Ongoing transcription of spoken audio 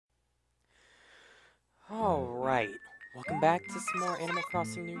Welcome back to some more Animal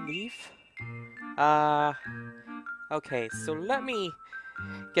Crossing New Leaf. Okay, so let me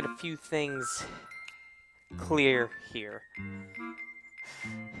get a few things clear here.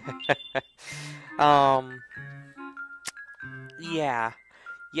 um, yeah,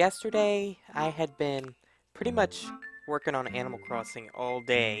 yesterday I had been pretty much working on Animal Crossing all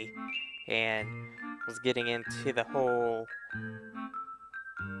day and was getting into the whole,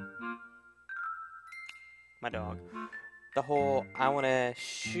 my dog, the whole I want to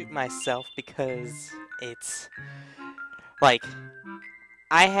shoot myself because it's like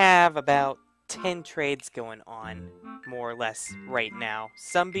I have about 10 trades going on, more or less, right now.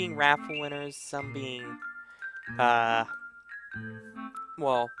 Some being raffle winners, some being, uh,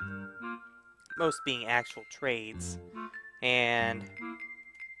 well, most being actual trades. And,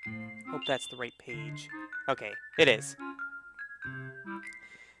 hope that's the right page. Okay, it is.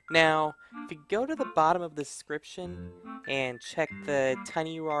 Now, if you go to the bottom of the description and check the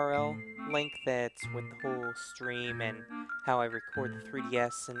tiny URL link that's with the whole stream and how I record the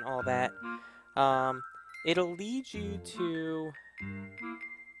 3DS and all that, it'll lead you to,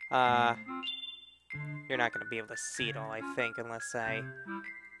 uh, you're not going to be able to see it all, I think, unless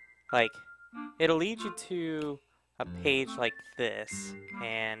like, it'll lead you to a page like this,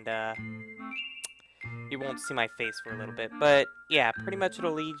 and, you won't see my face for a little bit, but, yeah, pretty much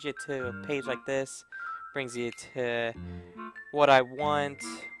it'll lead you to a page like this, brings you to what I want,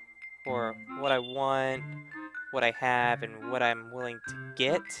 or what I have, and what I'm willing to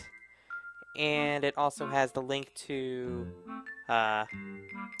get, and it also has the link to, uh,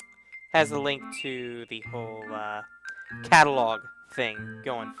 the whole, catalog thing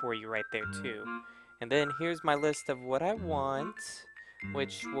going for you right there too. And then here's my list of what I want,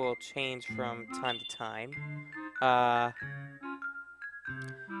 which will change from time to time.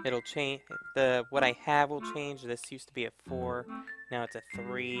 It'll change, what I have will change. This used to be a 4, now it's a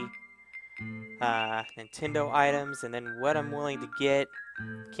 3. Nintendo items, and then what I'm willing to get,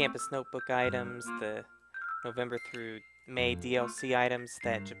 campus notebook items, the November through May DLC items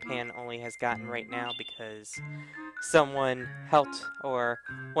that Japan only has gotten right now because someone helped, or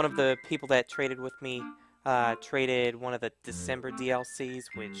one of the people that traded with me traded one of the December DLCs,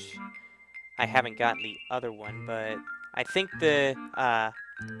 which I haven't gotten the other one, but I think the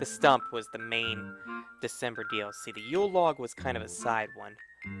Stump was the main December DLC. The Yule Log was kind of a side one,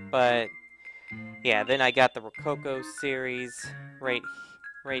 but yeah, then I got the Rococo series right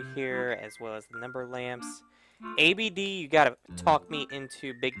here, as well as the number lamps. ABD, you gotta talk me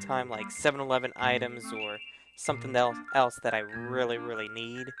into big time, like 7-Eleven items or something else that I really, really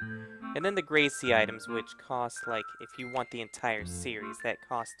need. And then the Gracie items, which cost, like, if you want the entire series, that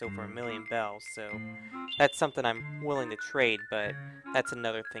cost over 1,000,000 bells, so that's something I'm willing to trade, but that's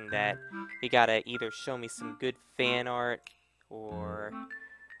another thing that you gotta either show me some good fan art or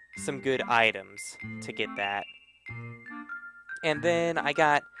some good items to get that. And then I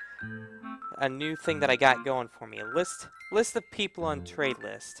got a new thing that I got going for me. A list of people on trade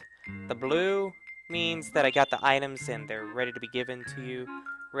list. The blue means that I got the items and they're ready to be given to you.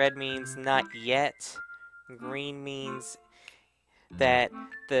 Red means not yet. Green means that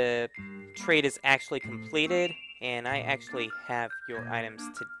the trade is actually completed, and I actually have your items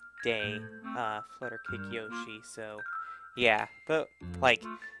today, Flutterkick Yoshi, so yeah, like,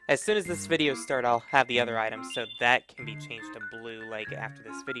 as soon as this video starts, I'll have the other items, so that can be changed to blue, like, after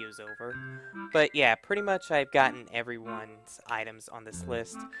this video's over. But yeah, pretty much I've gotten everyone's items on this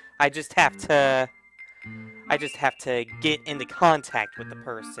list. I just have to get into contact with the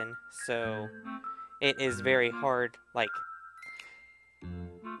person, so it is very hard, like,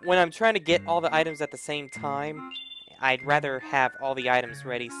 when I'm trying to get all the items at the same time, I'd rather have all the items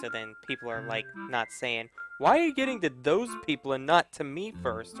ready so then people are, like, not saying, why are you getting to those people and not to me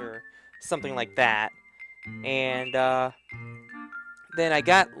first, or something like that. And, then I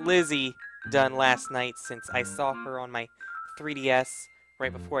got Lizzie done last night since I saw her on my 3DS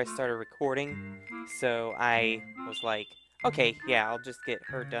right before I started recording. So I was like, okay, yeah, I'll just get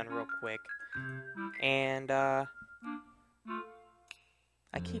her done real quick. And, I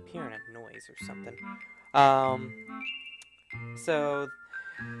keep hearing a noise or something. So,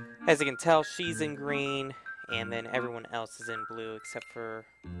 as you can tell, she's in green, and then everyone else is in blue except for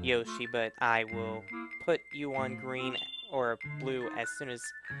Yoshi, but I will put you on green or blue as soon as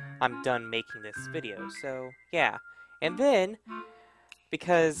I'm done making this video. So, yeah. And then,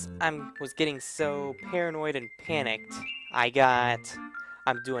 because was getting so paranoid and panicked,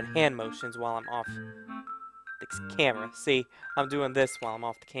 I'm doing hand motions while I'm off the camera. See, I'm doing this while I'm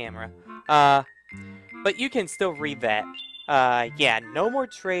off the camera. But you can still read that. Yeah, no more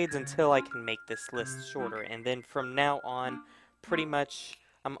trades until I can make this list shorter, and then from now on, pretty much,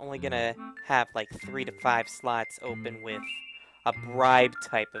 I'm only gonna have like 3 to 5 slots open with a bribe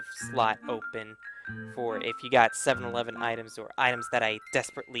type of slot open for if you got 7-Eleven items or items that I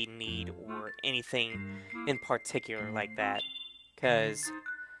desperately need or anything in particular like that. Because,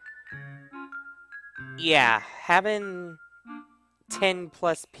 yeah, having 10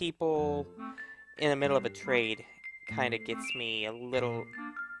 plus people in the middle of a trade kind of gets me a little...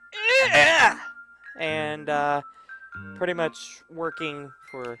 And, pretty much working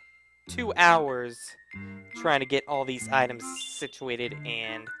for 2 hours trying to get all these items situated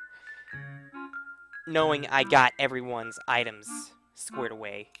and knowing I got everyone's items squared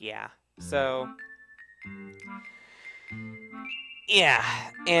away, yeah. So, yeah,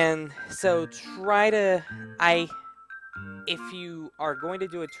 and so try to, if you are going to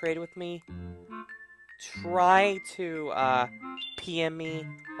do a trade with me, try to, PM me,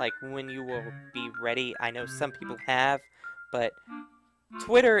 like, when you will be ready. I know some people have, but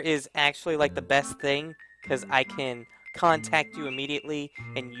Twitter is actually, like, the best thing, because I can contact you immediately,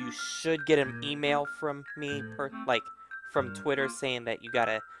 and you should get an email from me, from Twitter saying that you got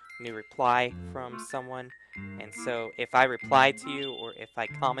a new reply from someone. And so, if I reply to you, or if I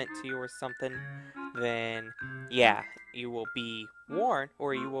comment to you or something, then, yeah, you will be warned,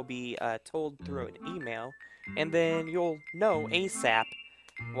 or you will be told through an email, and then you'll know ASAP.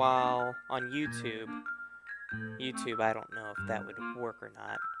 While on YouTube, I don't know if that would work or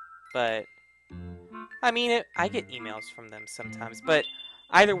not, but I mean, I get emails from them sometimes, but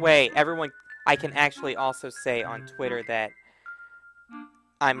either way, I can actually also say on Twitter that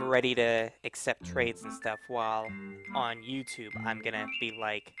I'm ready to accept trades and stuff, while on YouTube, I'm gonna be,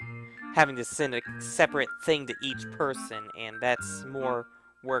 like, having to send a separate thing to each person, and that's more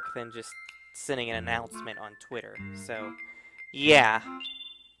work than just sending an announcement on Twitter. So, yeah.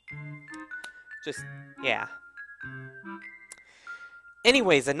 Yeah.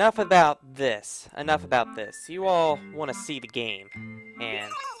 Anyways, enough about this. You all want to see the game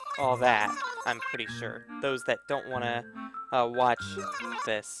and all that, I'm pretty sure. Those that don't want to watch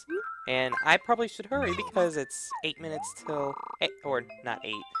this. And I probably should hurry because it's 8 minutes till 8, or not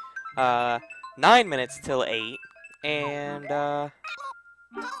 8, 9 minutes till 8, and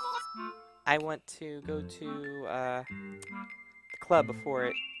I want to go to the club before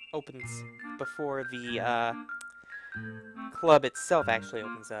it opens, before the club itself actually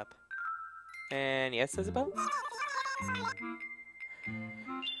opens up. And yes, Isabel?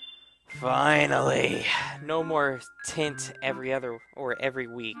 Finally! No more tint every other or every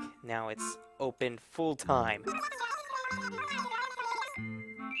week. Now it's open full time.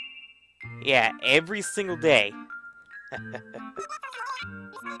 Yeah, every single day.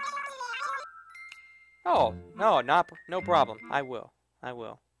 Oh, no, no problem. I will.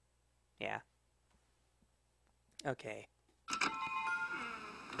 Yeah. Okay.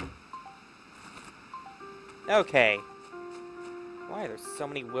 Okay. Why are there so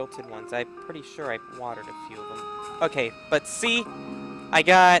many wilted ones? I'm pretty sure I watered a few of them. Okay, but see? I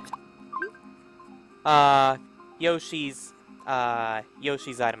got Yoshi's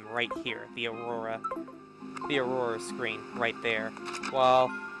item right here. The Aurora screen right there. While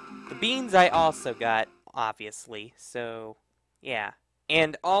the beans I also got, obviously. So, yeah.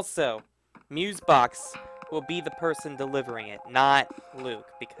 And also, Musebox will be the person delivering it, not Luke,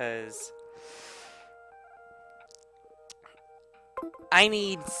 because I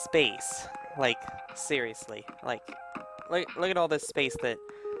need space. Like, seriously. Like, look at all this space that,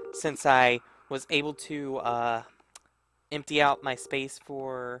 since I was able to, empty out my space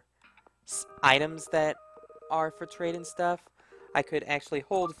for items that are for trade and stuff, I could actually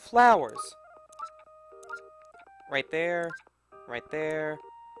hold flowers. Right there,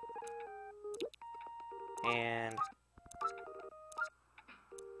 and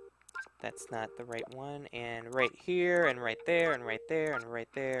that's not the right one, and right here, and right there, and right there, and right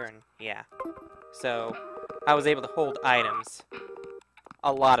there, and yeah. So, I was able to hold items,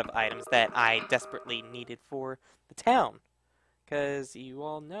 a lot of items that I desperately needed for the town. Because you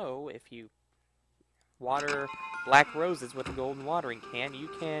all know, if you water black roses with a golden watering can, you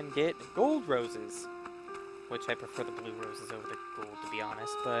can get gold roses. Which I prefer the blue roses over the gold, to be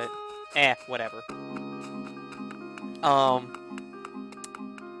honest, but whatever.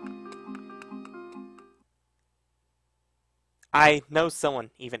 I know someone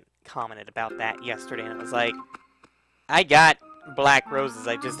even commented about that yesterday, and it was like, I got black roses,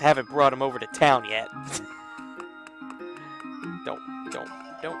 I just haven't brought them over to town yet.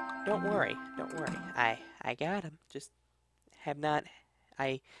 Don't worry. I got them, just have not,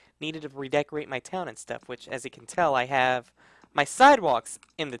 I needed to redecorate my town and stuff, which, as you can tell, I have my sidewalks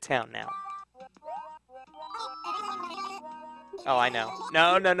in the town now. Oh, I know.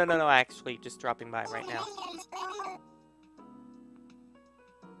 No, actually, just dropping by right now.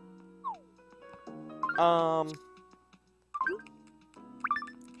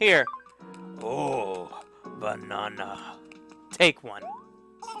 Here. Oh, banana. Take one.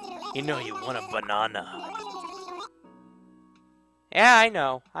 You know you want a banana. Yeah, I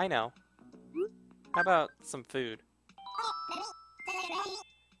know. How about some food?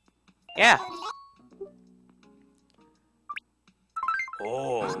 Yeah.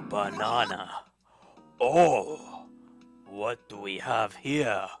 Oh, banana. Oh, what do we have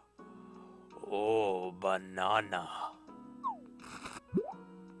here? Oh, banana.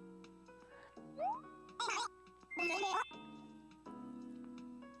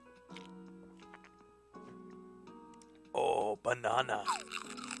 Oh, banana.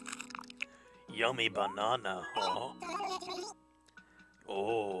 Yummy banana, huh?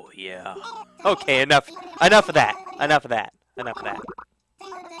 Oh, yeah. Okay, enough of that.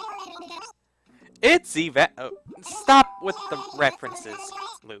 It's oh, stop with the references,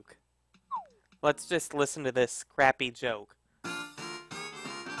 Luke. Let's just listen to this crappy joke.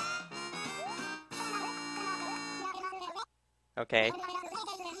 Okay.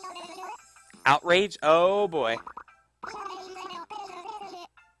 Outrage? Oh, boy.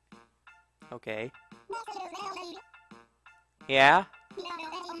 Okay. Yeah?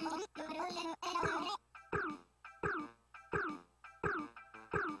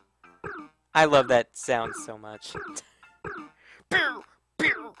 I love that sound so much.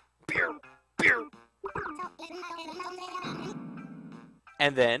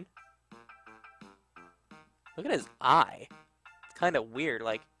 And then, look at his eye. It's kind of weird,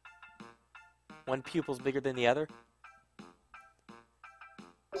 like, one pupil's bigger than the other.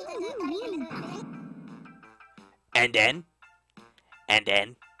 And then, and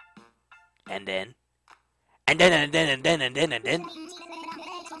then, and then, and then, and then, and then, and then, and then.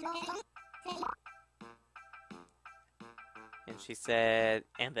 And she said,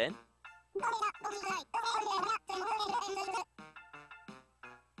 and then?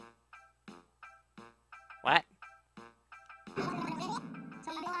 What?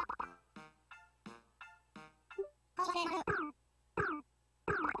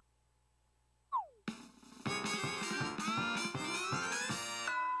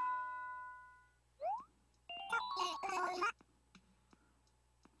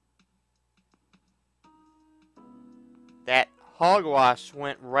 That hogwash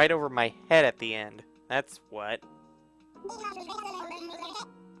went right over my head at the end. That's what.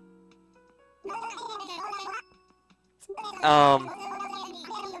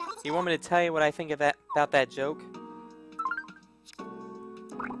 You want me to tell you what I think of that about that joke?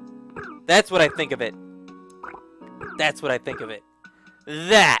 That's what I think of it. That's what I think of it.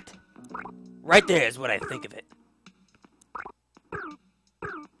 That right there is what I think of it.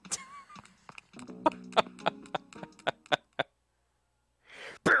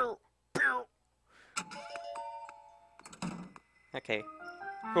 Okay,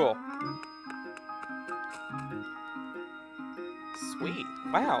 cool. Sweet.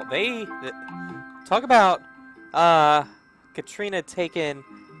 Wow, talk about Katrina taking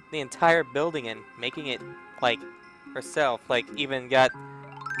the entire building and making it like herself, like even got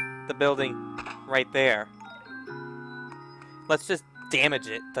the building right there. Let's just damage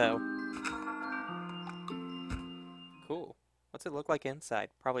it though. Cool. What's it look like inside?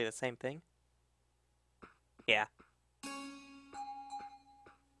 Probably the same thing. Yeah.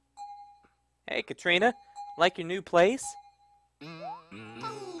 Hey, Katrina, like your new place?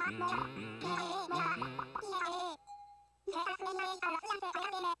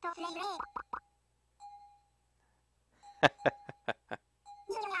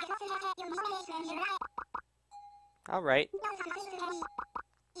 All right.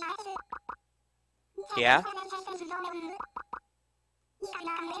 Yeah?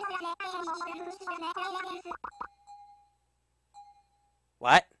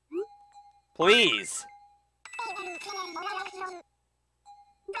 What? Please.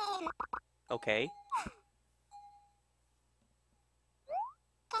 Okay.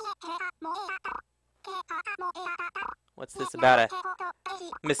 What's this about a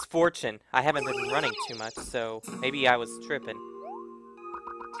misfortune? I haven't been running too much, so maybe I was tripping.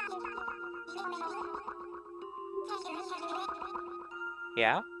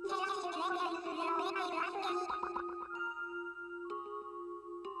 Yeah?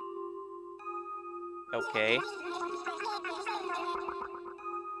 Okay.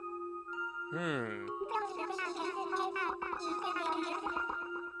 Hmm.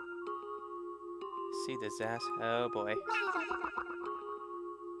 See disaster. Oh boy.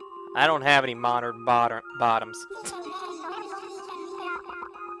 I don't have any modern bottoms.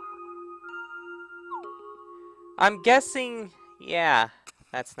 I'm guessing, yeah,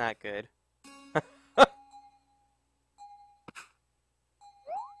 that's not good.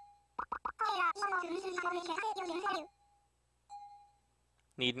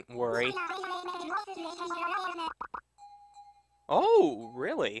 Needn't worry. Oh,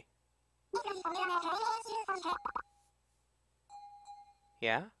 really?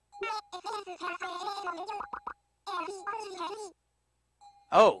 Yeah?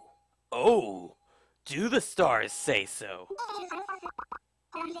 Oh. Oh. Do the stars say so?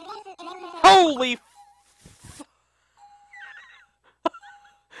 Holy f-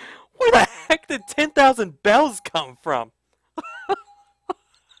 Where the heck did 10,000 bells come from?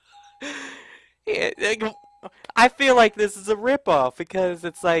 I feel like this is a ripoff because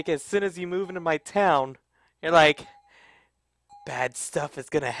it's like as soon as you move into my town, you're like, bad stuff is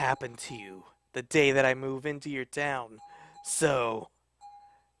gonna happen to you the day that I move into your town. So,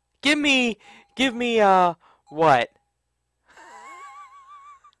 give me, what?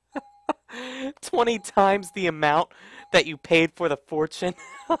 20 times the amount that you paid for the fortune?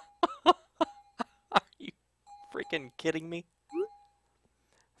 Are you freaking kidding me?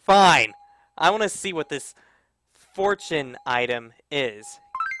 Fine. I want to see what this fortune item is.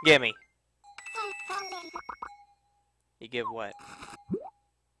 Gimme. You give what?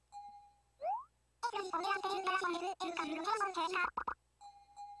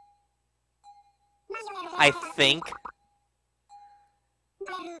 I think.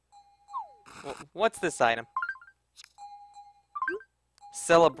 What's this item?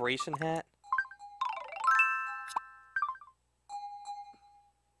 Celebration hat?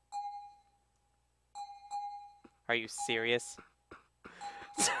 Are you serious?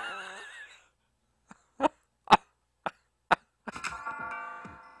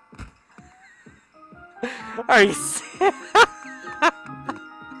 Are you serious?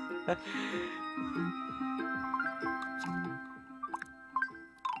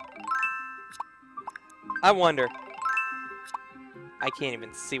 I wonder. I can't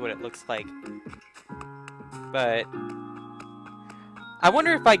even see what it looks like. But I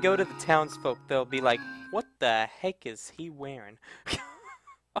wonder if I go to the townsfolk, they'll be like, what the heck is he wearing?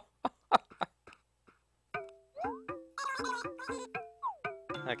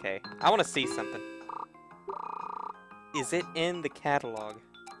 Okay, I want to see something. Is it in the catalog?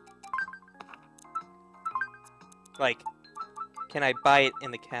 Like, can I buy it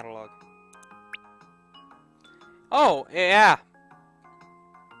in the catalog? Oh, yeah.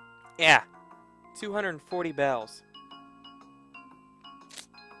 Yeah. 240 bells.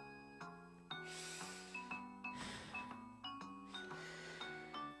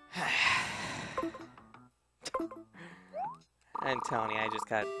 I'm telling you, I just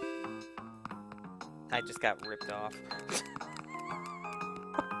got ripped off.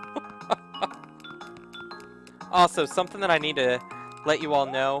 Also, something that I need to let you all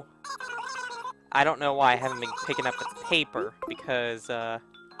know. I don't know why I haven't been picking up the paper, because,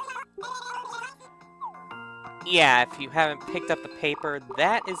 yeah, if you haven't picked up the paper,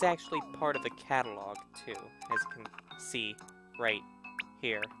 that is actually part of the catalog, too, as you can see right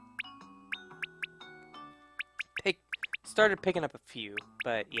here. Started picking up a few,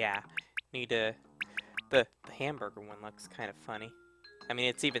 but yeah, need to... The hamburger one looks kind of funny. I mean,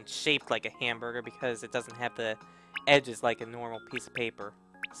 it's even shaped like a hamburger because it doesn't have the edges like a normal piece of paper.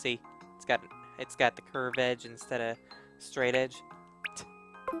 See? It's got the curved edge instead of straight edge.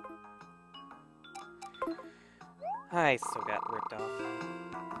 I still got ripped off.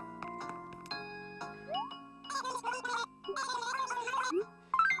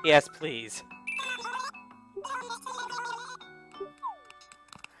 Yes, please.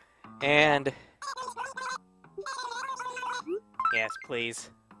 And... yes,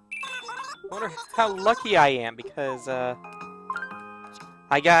 please. I wonder how lucky I am, because, I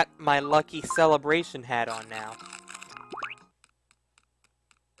got my lucky celebration hat on now.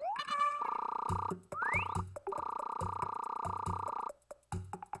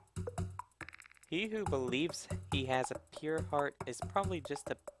 He who believes he has a pure heart is probably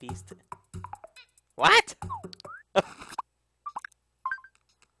just a beast. What?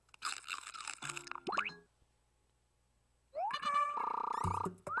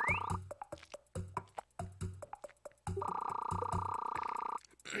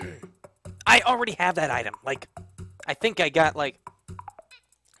 I already have that item. Like, I think I got, like...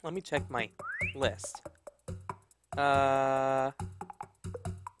 Let me check my list.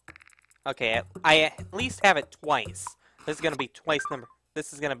 Okay, I at least have it twice. This is gonna be twice number.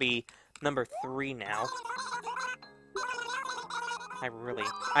 This is gonna be number 3 now.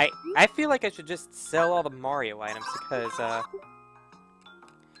 I feel like I should just sell all the Mario items because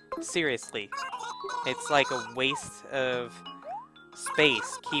seriously, it's like a waste of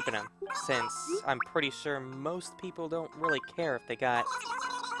space keeping them, since I'm pretty sure most people don't really care if they got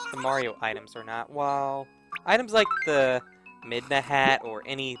the Mario items or not. While items like the Midna Hat or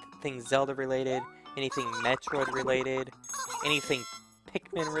anything Zelda related, anything Metroid related, anything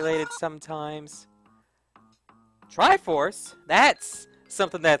Pikmin related sometimes. Triforce, that's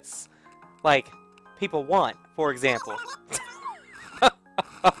something that's like people want, for example.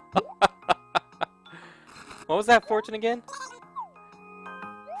 What was that fortune again?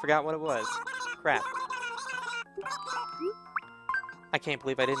 Forgot what it was. Crap. I can't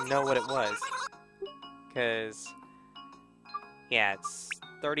believe I didn't know what it was. Because, yeah, it's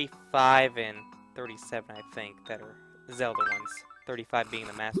 35 and 37, I think, that are Zelda ones. 35 being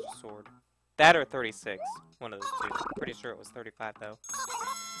the Master Sword. That or 36. One of those two. Pretty sure it was 35, though.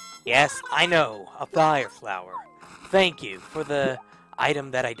 Yes, I know. A fire flower. Thank you for the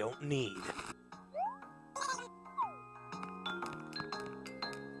item that I don't need.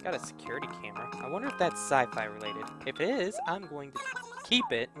 Got a security camera. I wonder if that's sci-fi related. If it is, I'm going to keep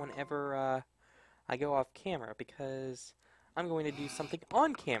it whenever I go off camera, because I'm going to do something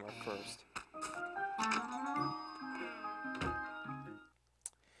on camera first.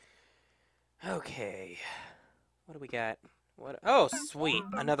 Okay. What do we got? What? Oh, sweet.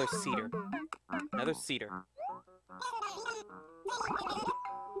 Another cedar. Another cedar.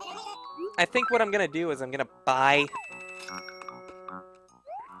 I think what I'm going to do is I'm going to buy...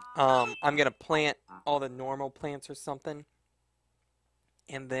 I'm gonna plant all the normal plants or something,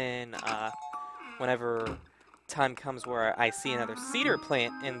 and then, whenever time comes where I see another cedar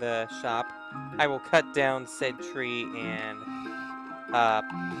plant in the shop, I will cut down said tree and,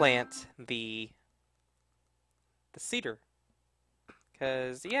 plant the cedar.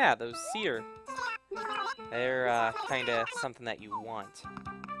 'Cause, yeah, those cedar, they're, kinda something that you want.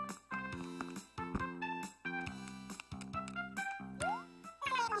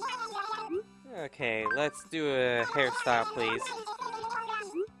 Okay, let's do a hairstyle, please.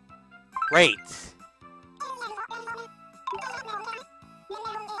 Great!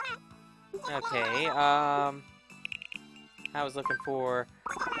 Okay, I was looking for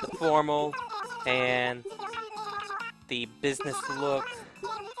the formal and the business look.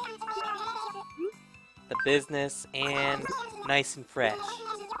 The business and nice and fresh.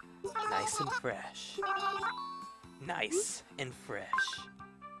 Nice and fresh. Nice and fresh.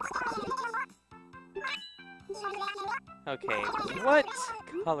 Okay, what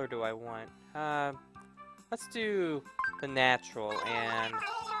color do I want? Let's do the natural, and...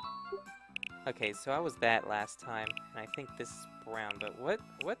 Okay, so I was that last time, and I think this is brown, but what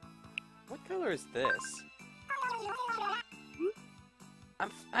color is this?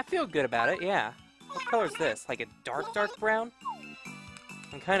 I feel good about it, yeah. What color is this? Like a dark brown?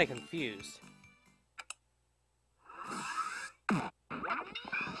 I'm kinda confused.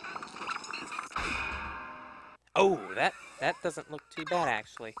 Oh, that doesn't look too bad,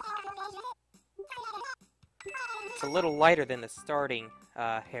 actually. It's a little lighter than the starting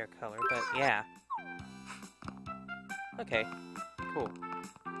hair color, but yeah. Okay, cool.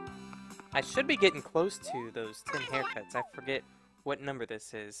 I should be getting close to those 10 haircuts. I forget what number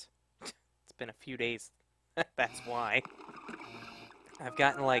this is. It's been a few days. That's why. I've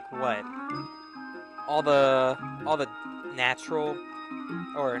gotten, like, what? All the natural,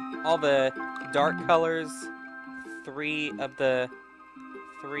 or all the dark colors, three of the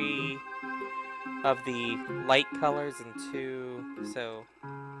light colors, and 2, so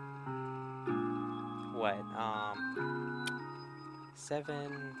what,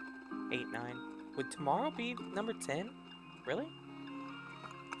 7, 8, 9. Would tomorrow be number 10? Really?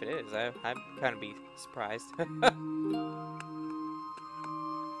 If it is, I'd kind of be surprised.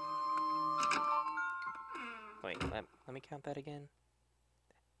 Wait, let me count that again.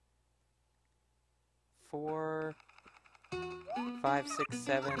 4, 5, 6,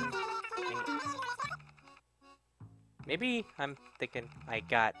 7, 8. Maybe I'm thinking I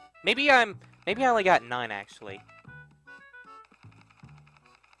got... Maybe I only got 9, actually.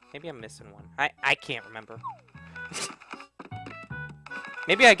 Maybe I'm missing one. I can't remember.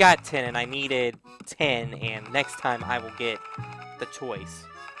 Maybe I got 10 and I needed 10, and next time I will get the choice.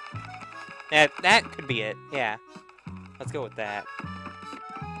 That could be it, yeah. Let's go with that.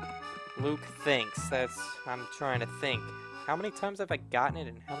 Luke thinks. I'm trying to think. How many times have I gotten it,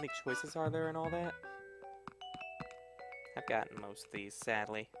 and how many choices are there and all that? I've gotten most of these,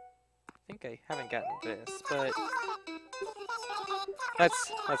 sadly. think I haven't gotten this, but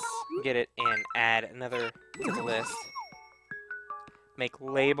let's get it and add another to the list. Make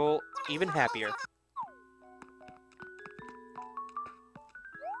label even happier.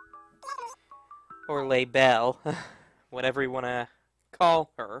 Or label, whatever you want to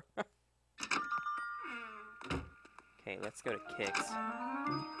call her. Okay, let's go to Kix.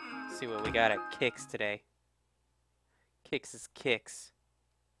 See what we got at Kix today. Kix is Kix.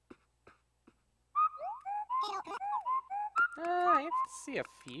 I have to see a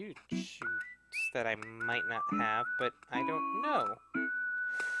few shoots that I might not have, but I don't know.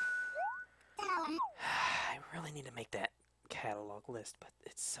 I really need to make that catalog list, but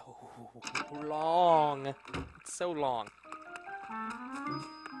it's so long. It's so long.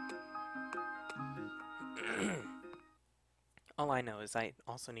 All I know is I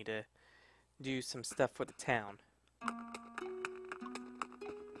also need to do some stuff for the town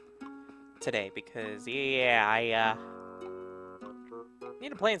today because, yeah, I need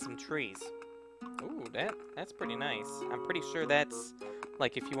to plant some trees. Ooh, that's pretty nice. I'm pretty sure that's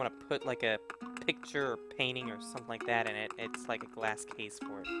like if you want to put like a picture or painting or something like that in it, it's like a glass case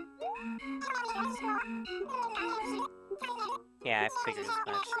for it. Yeah, I figured as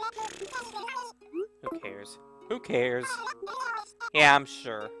much. Who cares? Who cares? Yeah, I'm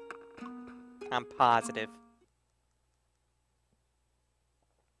sure. I'm positive.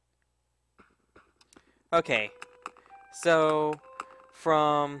 Okay, so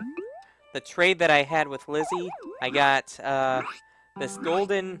from the trade that I had with Lizzie, I got this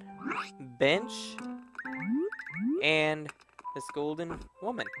golden bench and this golden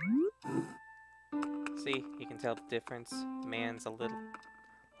woman. See, you can tell the difference. The man's a little,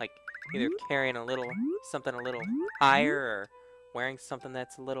 like, either carrying something a little higher or wearing something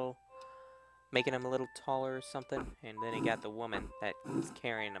that's a little, making him a little taller or something. And then he got the woman that's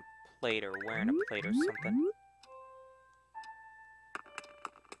carrying a plate or wearing a plate or something.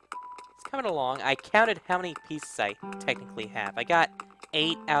 It's coming along. I counted how many pieces I technically have. I got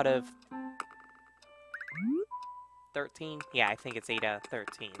 8 out of 13. Yeah, I think it's 8 out of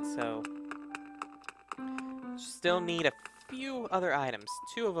 13. So, still need a few other items.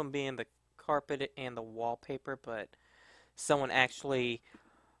 2 of them being the carpet and the wallpaper, but someone actually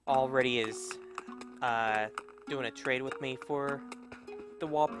already is doing a trade with me for the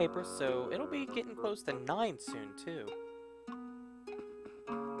wallpaper, so it'll be getting close to 9 soon, too.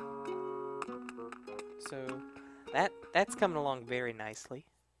 So, that's coming along very nicely.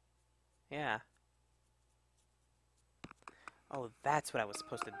 Yeah. Oh, that's what I was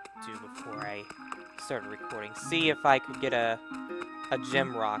supposed to do before I started recording. See if I could get a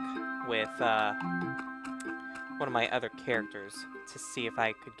gem rock with one of my other characters to see if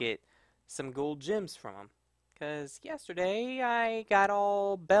I could get some gold gems from him. Because yesterday I got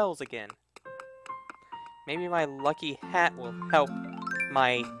all bells again. Maybe my lucky hat will help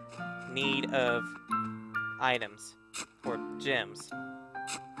my need of items or gems.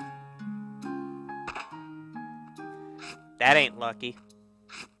 That ain't lucky.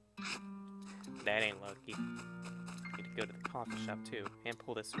 That ain't lucky. Need to go to the coffee shop too and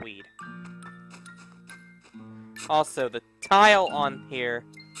pull this weed. Also, the tile on here,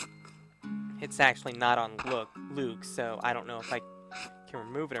 it's actually not on Luke, so I don't know if I can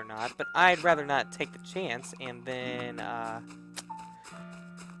remove it or not, but I'd rather not take the chance and then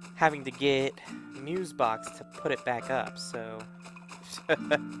having to get Musebox to put it back up, so if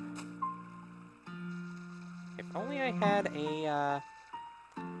only I had a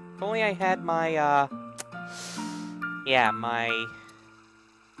if only I had my yeah, my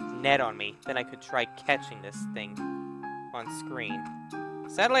net on me, then I could try catching this thing on screen.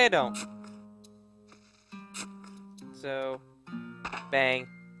 Sadly, I don't. So, bang,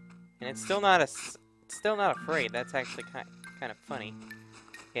 and it's still not afraid. That's actually kind of funny.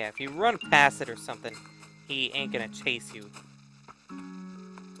 Yeah, if you run past it or something, he ain't gonna chase you.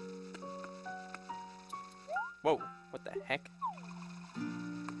 Whoa, what the heck?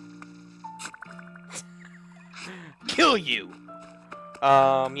 Kill you!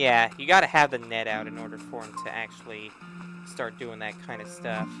 Yeah, you gotta have the net out in order for him to actually start doing that kind of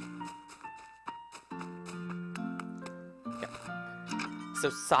stuff. So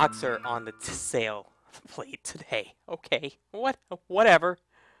socks are on the sale plate today. Okay, whatever.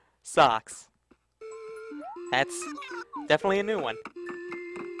 Socks. That's definitely a new one.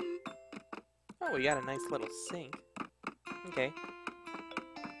 Oh, we got a nice little sink. Okay.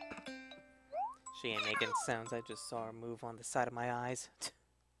 She ain't making sounds. I just saw her move on the side of my eyes.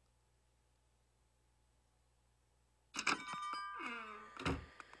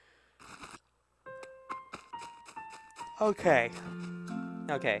 Okay.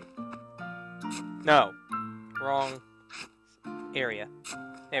 Okay. No. Wrong area.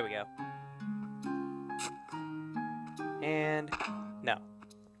 There we go. And no.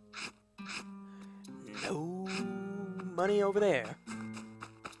 No money over there.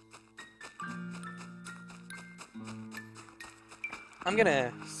 I'm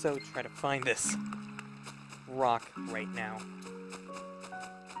gonna try to find this rock right now.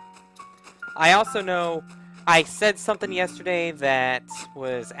 I also know I said something yesterday that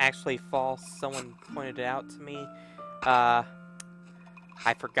was actually false. Someone pointed it out to me. I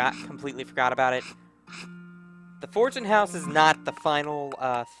completely forgot about it. The Fortune House is not the final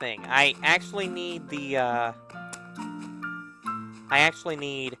thing. I actually need the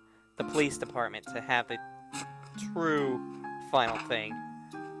police department to have the true final thing.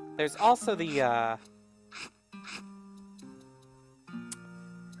 There's also the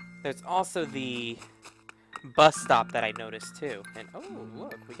bus stop that I noticed too. And oh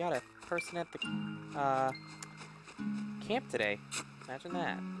look, we got a person at the camp today. Imagine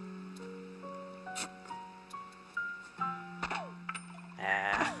that.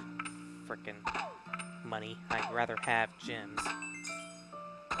 Ah, frickin' money. I'd rather have gems.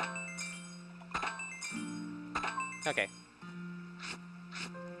 Okay.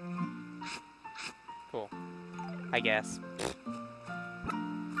 Cool. I guess.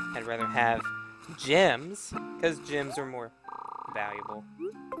 I'd rather have gems, because gems are more valuable.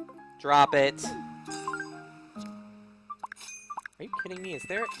 Drop it. Are you kidding me? Is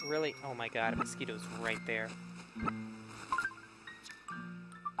there really... Oh my god, a mosquito's right there.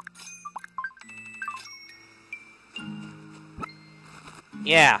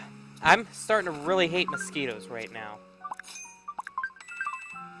 Yeah, I'm starting to really hate mosquitoes right now.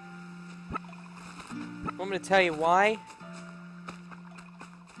 Want me to tell you why?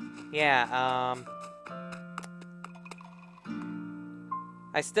 Yeah,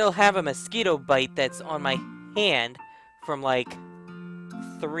 I still have a mosquito bite that's on my hand from like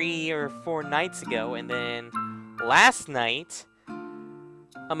 3 or 4 nights ago, and then last night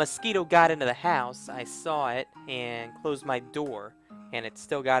a mosquito got into the house. I saw it and closed my door, and it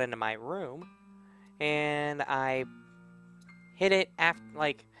still got into my room, and I hit it after,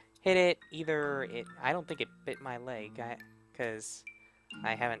 like, I don't think it bit my leg, because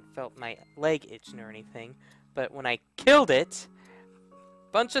I haven't felt my leg itching or anything, but when I killed it,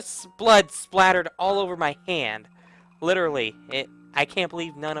 bunch of blood splattered all over my hand. Literally, I can't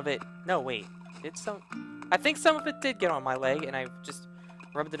believe none of it. No, wait. I think some of it did get on my leg, and I just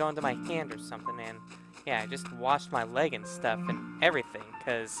rubbed it onto my hand or something, and yeah, I just washed my leg and stuff and everything,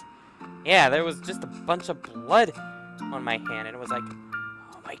 because, yeah, there was just a bunch of blood on my hand, and it was like,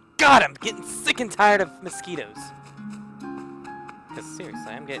 oh my god, I'm getting sick and tired of mosquitoes. Because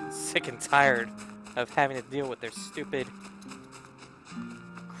seriously, I'm getting sick and tired of having to deal with their stupid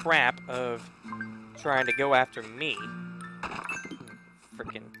crap of trying to go after me.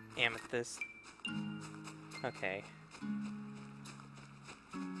 Freaking amethyst. Okay.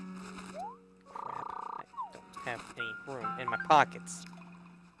 Crap. I don't have any room in my pockets.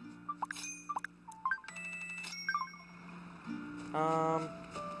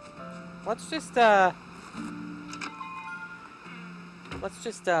 Let's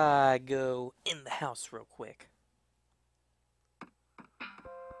just go in the house real quick.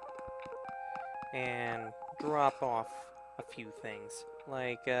 And drop off a few things.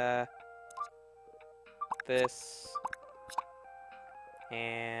 Like, this.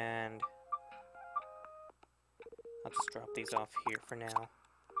 And I'll just drop these off here for now.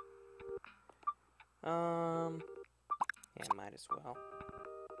 Yeah, might as well.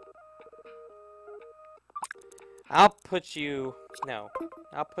 I'll put you,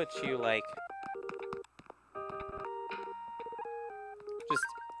 like, just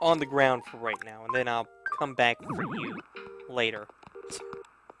on the ground for right now, and then I'll come back for you later.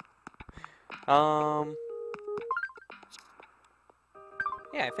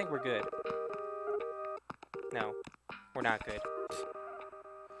 Yeah, I think we're good. No, we're not good.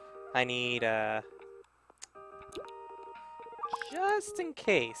 I need, just in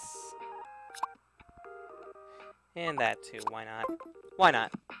case. And that too, why not? Why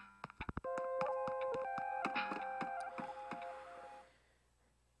not?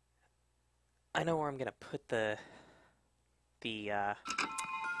 I know where I'm gonna put the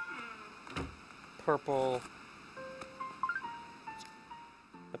purple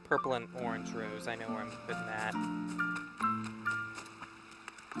and orange rose. I know where I'm putting that.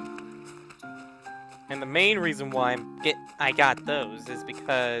 And the main reason why I got those is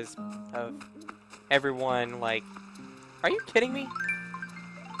because of everyone, like... Are you kidding me?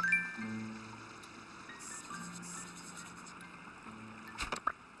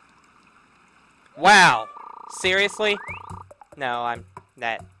 Wow! Seriously? No,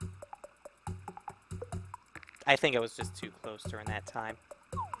 that... I think I was just too close during that time.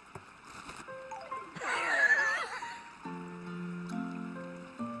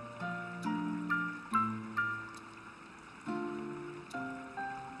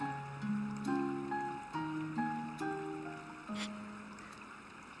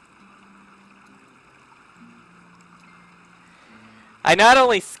 I not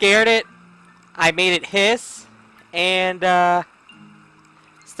only scared it, I made it hiss, and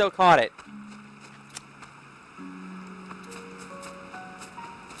still caught it.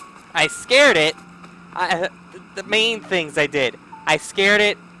 I scared it. The main things I did. I scared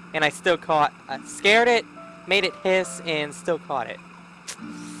it, and I still caught. Scared it, made it hiss, and still caught it.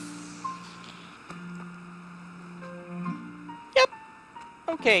 Yep.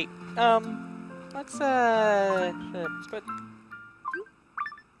 Okay. Let's put.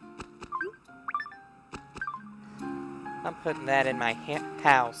 I'm putting that in my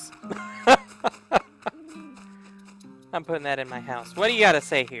house. I'm putting that in my house. What do you gotta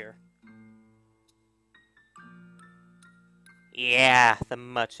say here? Yeah, the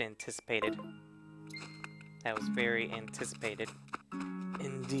much anticipated. That was very anticipated.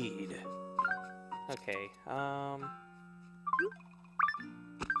 Indeed. Okay,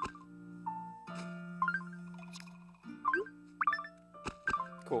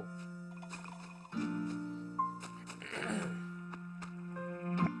 cool.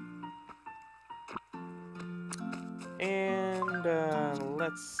 And,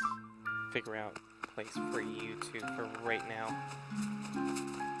 let's figure out a place for you two for right now.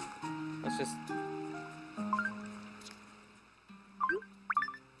 Let's just...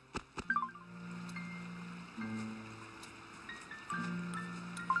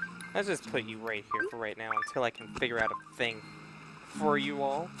 Let's just put you right here for right now until I can figure out a thing for you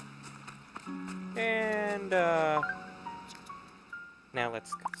all. And, now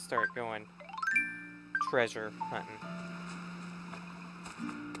let's start going treasure hunting.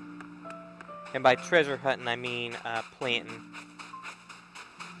 And by treasure hunting, I mean, planting.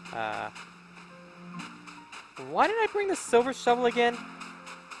 Why did I bring the silver shovel again?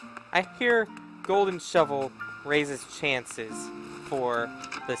 I hear golden shovel raises chances for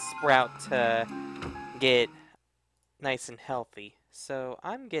the sprout to get nice and healthy. So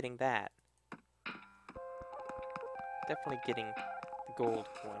I'm getting that. Definitely getting the gold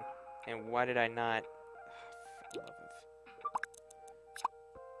one. And why did I not...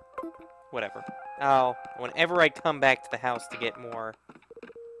 Whatever. Oh, whenever I come back to the house to get more,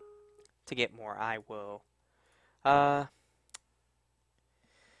 I will. I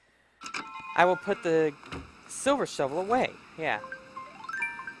will put the silver shovel away. Yeah.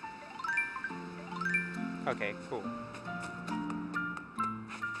 Okay, cool.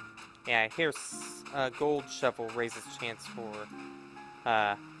 Yeah, here's gold shovel raises chance for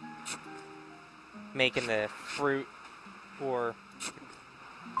making the fruit or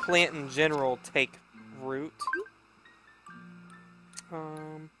plant in general take root.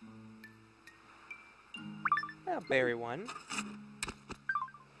 I'll berry one.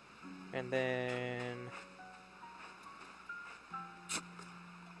 And then...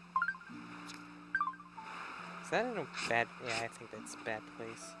 Is that in a bad... Yeah, I think that's a bad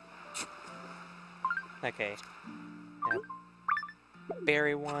place. Okay.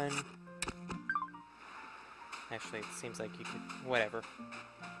 Berry one. Actually, it seems like you could... Whatever.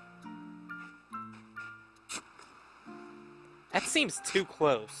 That seems too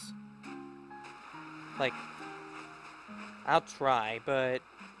close. Like... I'll try, but...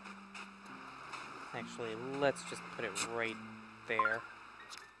 Actually, let's just put it right there.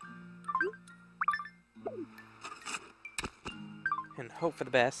 And hope for the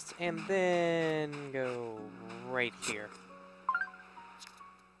best. And then go right here.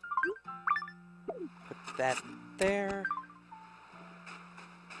 Put that there.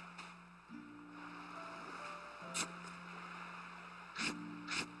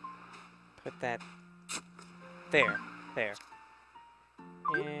 Put that there. There.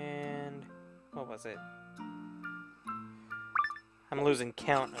 And... What was it? I'm losing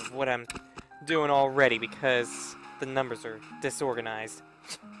count of what I'm doing already because the numbers are disorganized.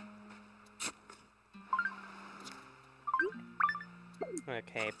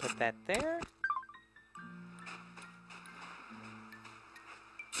 Okay, put that there.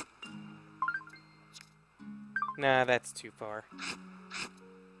 Nah, that's too far.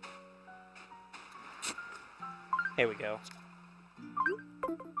 Here we go.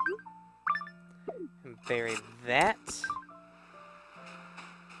 And bury that.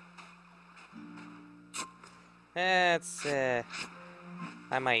 That's,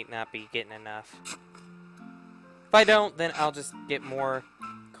 I might not be getting enough. If I don't, then I'll just get more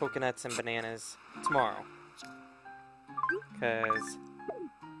coconuts and bananas tomorrow. Because,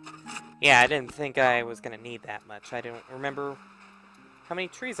 yeah, I didn't think I was going to need that much. I don't remember how many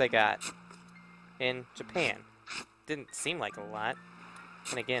trees I got in Japan. Didn't seem like a lot.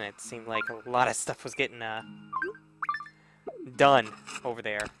 And again, it seemed like a lot of stuff was getting done over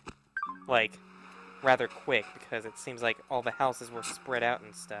there. Like, rather quick, because it seems like all the houses were spread out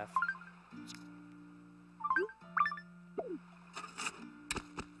and stuff.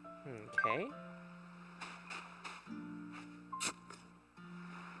 Okay.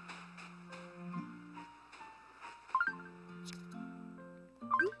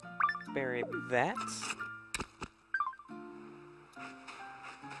 Bury that.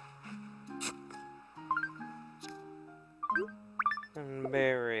 And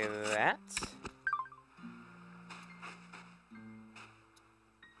bury that.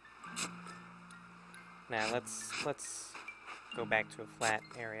 Now let's go back to a flat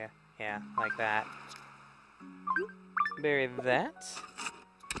area. Yeah, like that. Bury that.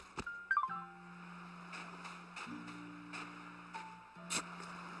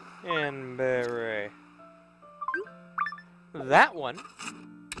 And bury that one.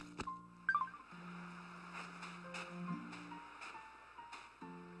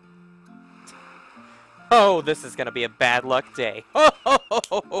 Oh, this is gonna be a bad luck day.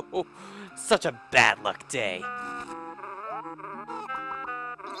 Oh, such a bad luck day.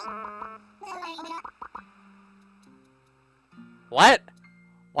 What?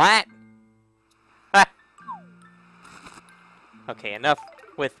 What? Ha. Okay, enough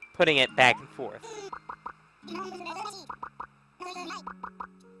with putting it back and forth.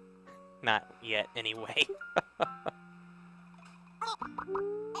 Not yet, anyway.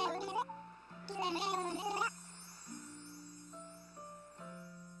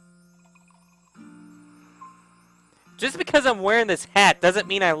 Just because I'm wearing this hat doesn't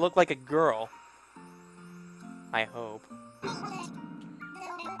mean I look like a girl. I hope.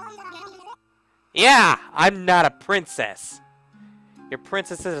 Yeah, I'm not a princess. Your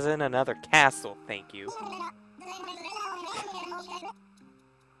princess is in another castle, thank you.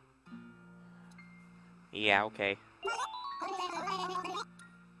 Yeah, okay.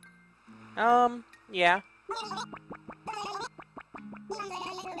 Yeah.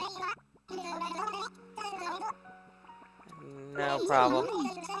 No problem.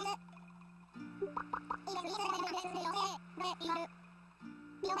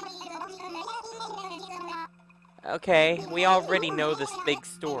 Okay, we already know this big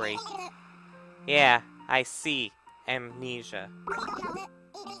story. Yeah, I see. Amnesia.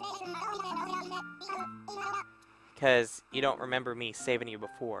 Because you don't remember me saving you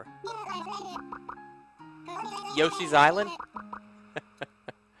before. Yoshi's Island?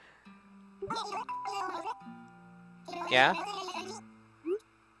 Yeah?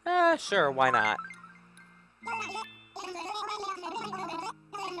 Sure, why not?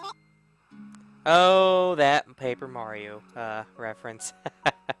 Oh, that Paper Mario, reference.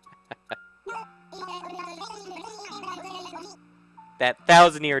 That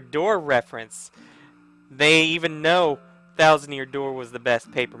Thousand-Year Door reference. They even know Thousand-Year Door was the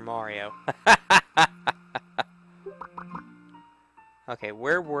best Paper Mario. Okay,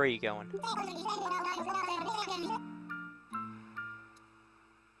 where were you going?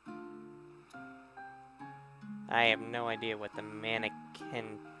 I have no idea what the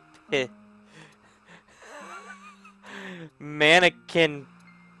mannequin... Mannequin...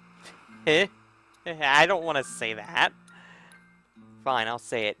 I don't want to say that. Fine, I'll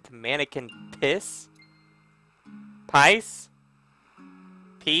say it. The mannequin piss? Pice?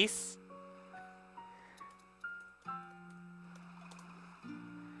 Peace?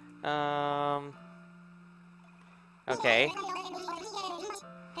 Okay.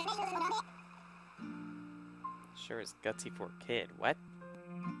 Sure is gutsy for a kid. What?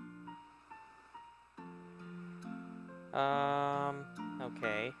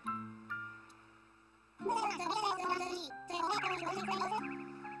 Okay.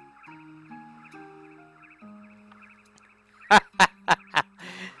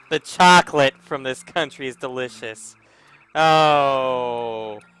 The chocolate from this country is delicious.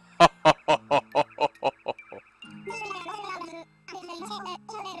 Oh.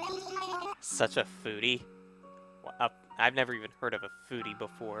 Such a foodie. I've never even heard of a foodie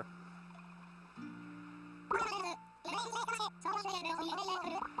before.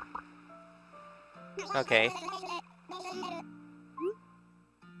 Okay.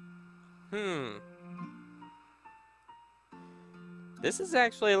 This is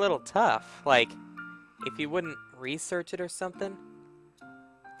actually a little tough. Like, if you wouldn't research it or something.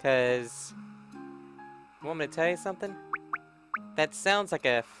 Because, want me to tell you something? That sounds like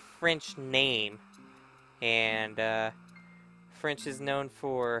a French name. And, French is known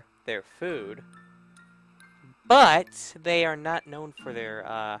for their food. But they are not known for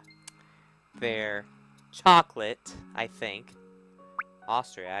their chocolate, I think.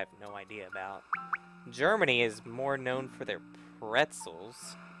 Austria, I have no idea about. Germany is more known for their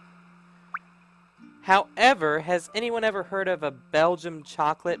pretzels. However, has anyone ever heard of a Belgium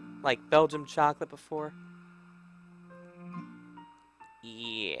chocolate, like Belgium chocolate before?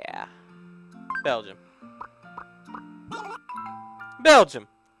 Yeah. Belgium. Belgium!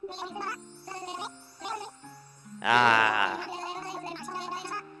 Ah.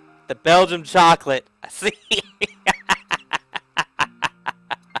 The Belgium chocolate. I see.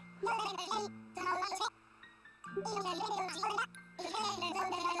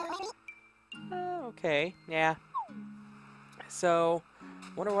 Okay, yeah. So,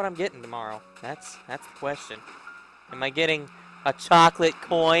 wonder what I'm getting tomorrow. That's the question. Am I getting a chocolate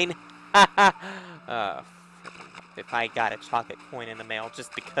coin? If I got a chocolate coin in the mail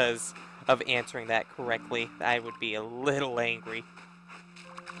just because of answering that correctly, I would be a little angry.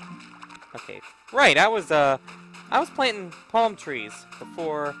 Okay, right. I was planting palm trees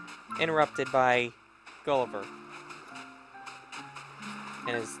before interrupted by Gulliver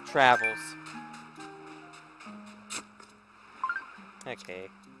and his travels. Okay.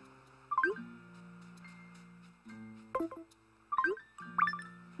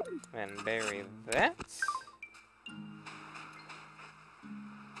 And bury that.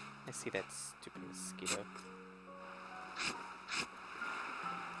 I see that stupid mosquito.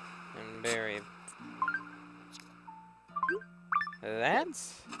 And bury that.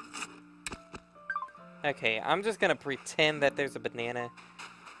 Okay, I'm just gonna pretend that there's a banana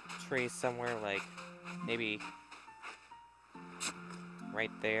tree somewhere, like maybe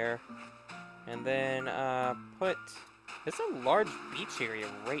right there. And then put... There's a large beach area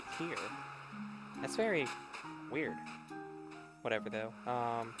right here. That's very weird. Whatever though.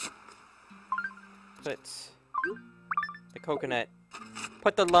 Put the coconut...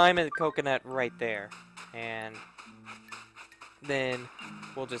 Put the lime and the coconut right there. And then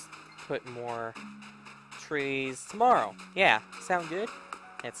we'll just put more trees tomorrow. Yeah, sound good?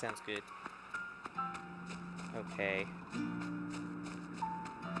 That sounds good. Okay.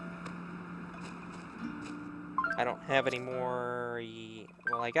 I don't have any more...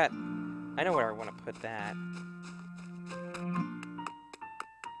 Well, I know where I want to put that.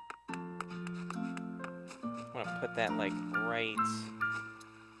 I want to put that, like, right...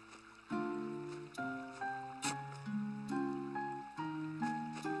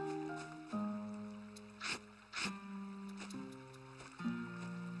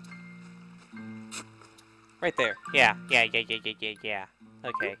 Right there. Yeah.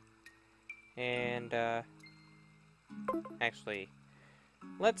 Okay. And, actually,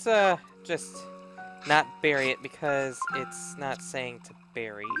 let's, just not bury it because it's not saying to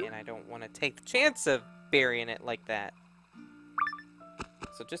bury, and I don't want to take the chance of burying it like that.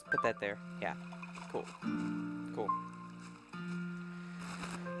 So just put that there. Yeah. Cool. Cool.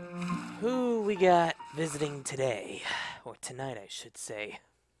 Who we got visiting today? Or tonight, I should say.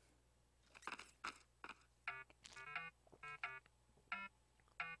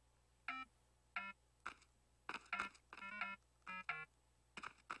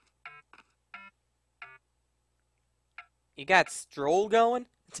 You got Stroll going?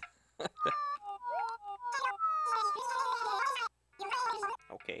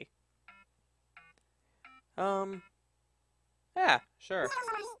 Okay. Yeah, sure.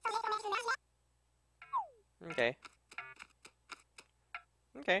 Okay.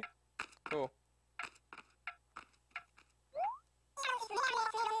 Okay, cool.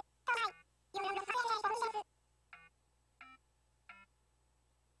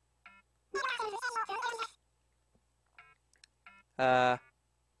 To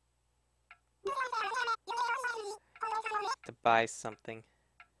buy something.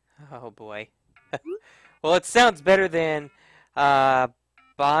 Oh boy. Well, it sounds better than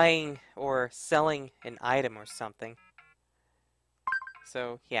buying or selling an item or something.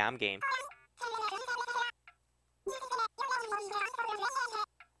 So, yeah, I'm game.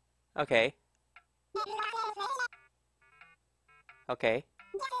 Okay. Okay.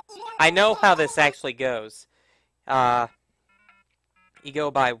 I know how this actually goes. You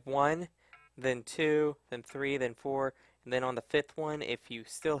go by 1, then 2, then 3, then 4, and then on the 5th one, if you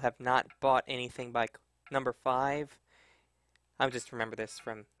still have not bought anything by number 5, I just remember this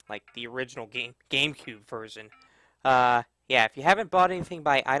from, like, the original GameCube version. Yeah, if you haven't bought anything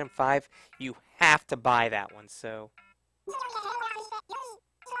by item 5, you have to buy that one, so...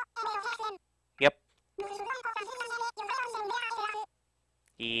 Yep.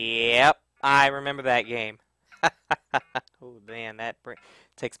 Yep. I remember that game. Oh, man, that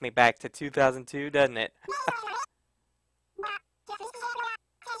takes me back to 2002, doesn't it?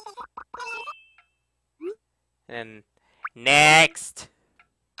 And next.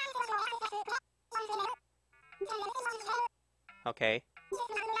 Okay.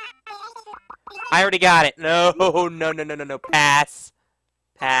 I already got it. No, no, no, no, no, no. Pass.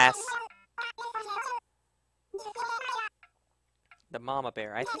 Pass. The mama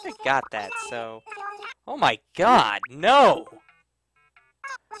bear. I think I got that, so... Oh my god, no!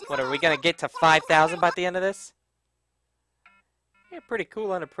 What, are we gonna get to 5,000 by the end of this? Yeah, pretty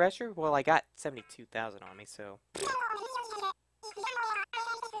cool under pressure. Well, I got 72,000 on me, so...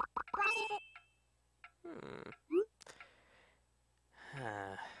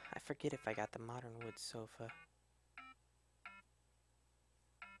 I forget if I got the modern wood sofa.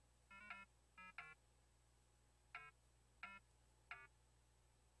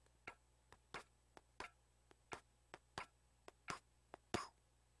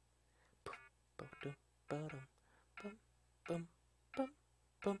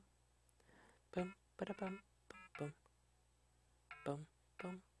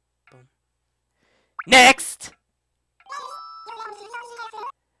 Next!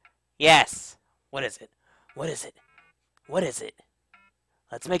 Yes! What is it? What is it? What is it?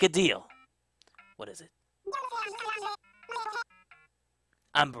 Let's make a deal. What is it?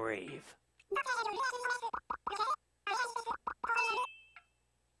 I'm brave.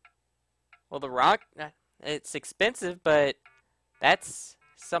 Well, the rock, it's expensive, but that's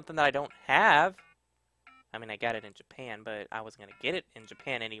something that I don't have. I mean, I got it in Japan, but I was going to get it in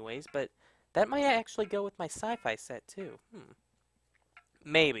Japan anyways, but that might actually go with my sci-fi set, too.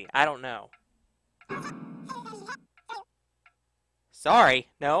 Maybe. I don't know. Sorry.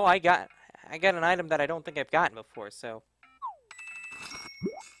 No, I got an item that I don't think I've gotten before, so...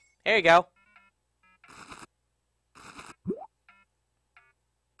 There you go.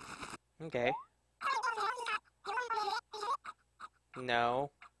 Okay. No.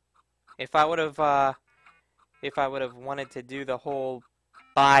 If I would have wanted to do the whole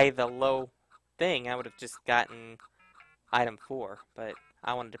buy the low thing, I would have just gotten item 4, but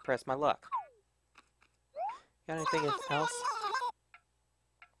I wanted to press my luck. Got anything else?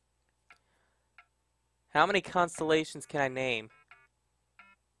 How many constellations can I name?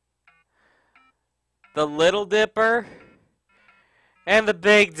 The Little Dipper and the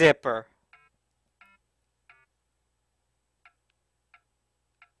Big Dipper.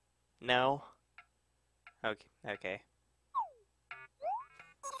 No? Okay.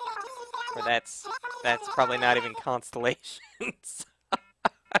 Or that's probably not even constellations.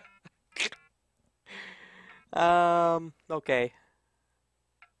 Okay.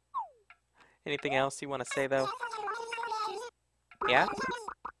 Anything else you want to say, though? Yeah?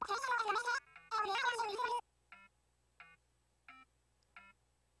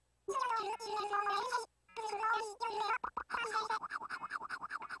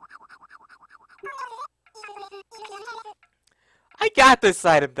 I got this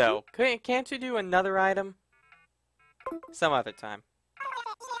item, though. Can't you do another item? Some other time.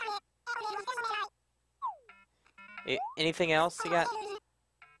 Anything else you got?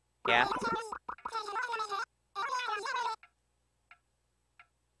 Yeah?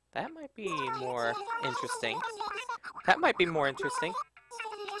 That might be more interesting. That might be more interesting.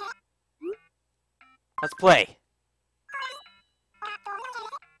 Let's play.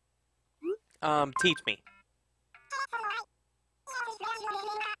 Teach me.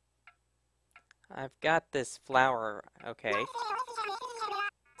 I've got this flower, okay.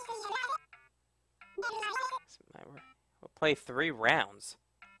 We'll play 3 rounds.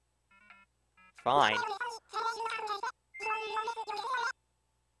 Fine.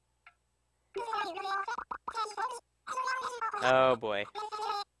 Oh boy.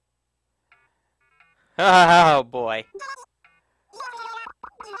 Oh boy.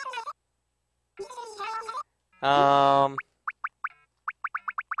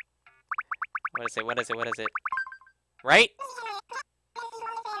 What is it? Right?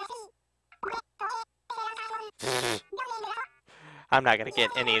 I'm not gonna get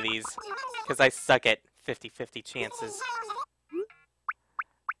any of these, because I suck at 50-50 chances.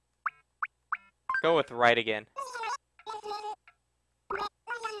 Go with right again.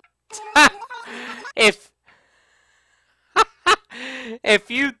 If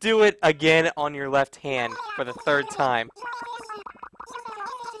you do it again on your left hand for the 3rd time.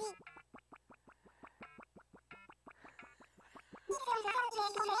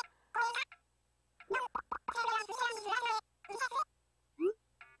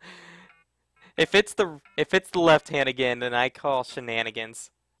 If it's the left hand again, then I call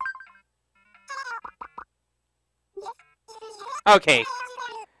shenanigans. Okay.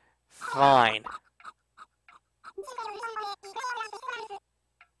 Fine.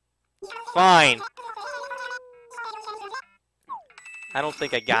 Fine. I don't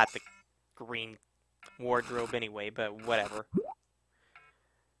think I got the green wardrobe anyway, but whatever.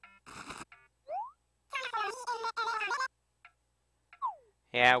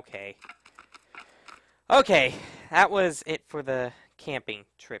 Yeah, okay. Okay, that was it for the camping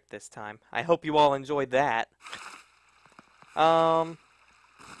trip this time. I hope you all enjoyed that.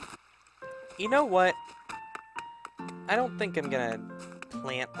 You know what? I don't think I'm gonna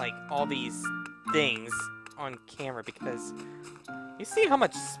plant, like, all these things on camera because you see how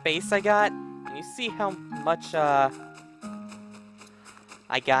much space I got? And you see how much, I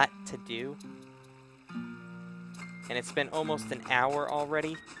got to do? And it's been almost an hour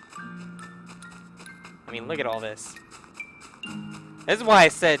already. I mean, look at all this. This is why I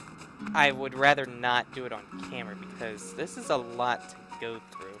said I would rather not do it on camera, because this is a lot to go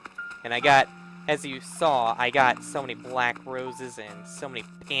through. And I got, as you saw, I got so many black roses and so many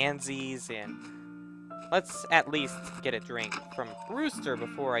pansies, and let's at least get a drink from Rooster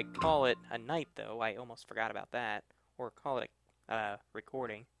before I call it a night, though. I almost forgot about that. Or call it a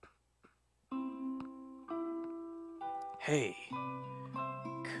recording. Hey,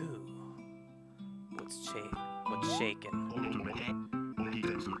 Coo. What's shaking?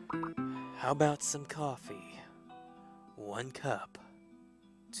 How about some coffee? 1 cup,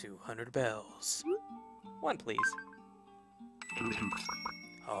 200 bells. 1, please.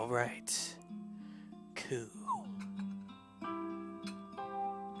 All right. Cool.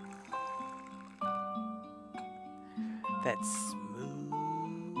 That smooth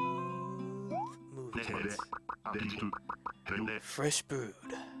movement. Fresh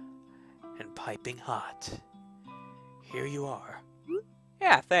brewed and piping hot. Here you are.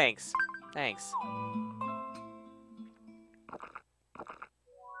 Yeah, thanks. Thanks.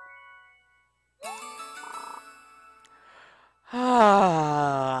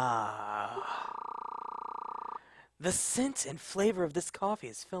 The scent and flavor of this coffee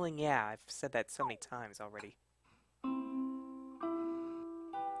is filling. Yeah, I've said that so many times already.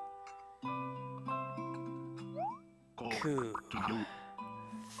 Cool.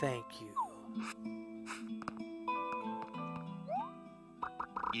 Thank you.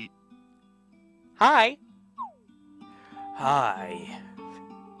 Hi. Hi.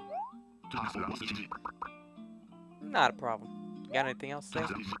 Not a problem. Got anything else to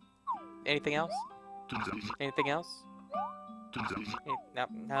say? Anything else? Anything else? No,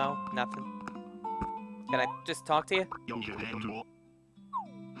 no, nothing. Can I just talk to you?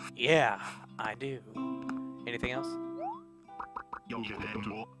 Yeah, I do. Anything else?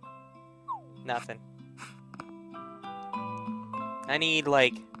 Nothing. I need,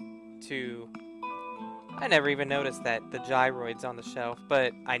 like, to... I never even noticed that the gyroid's on the shelf,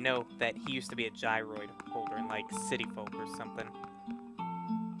 but I know that he used to be a gyroid holder in, like, City Folk or something.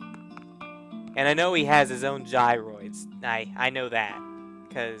 And I know he has his own gyroids. I know that,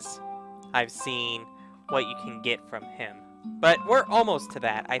 because I've seen what you can get from him. But we're almost to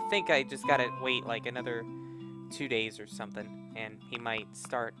that. I think I just gotta wait, like, another 2 days or something, and he might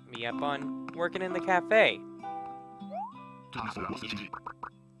start me up on working in the cafe.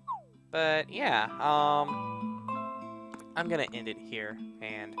 But yeah, I'm gonna end it here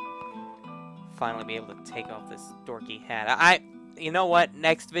and finally be able to take off this dorky hat. You know what?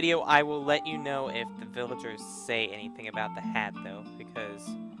 Next video, I will let you know if the villagers say anything about the hat, though, because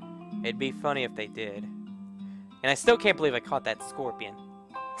it'd be funny if they did. And I still can't believe I caught that scorpion.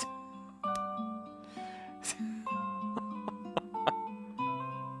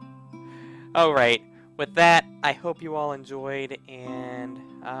 Alright, with that, I hope you all enjoyed, and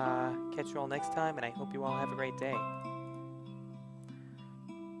catch you all next time, and I hope you all have a great day.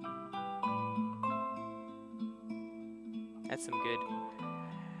 That's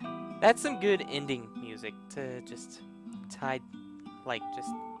some good ending music to just just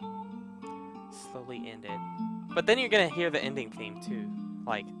slowly end it. But then you're gonna hear the ending theme too,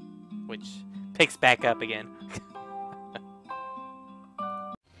 like, which picks back up again.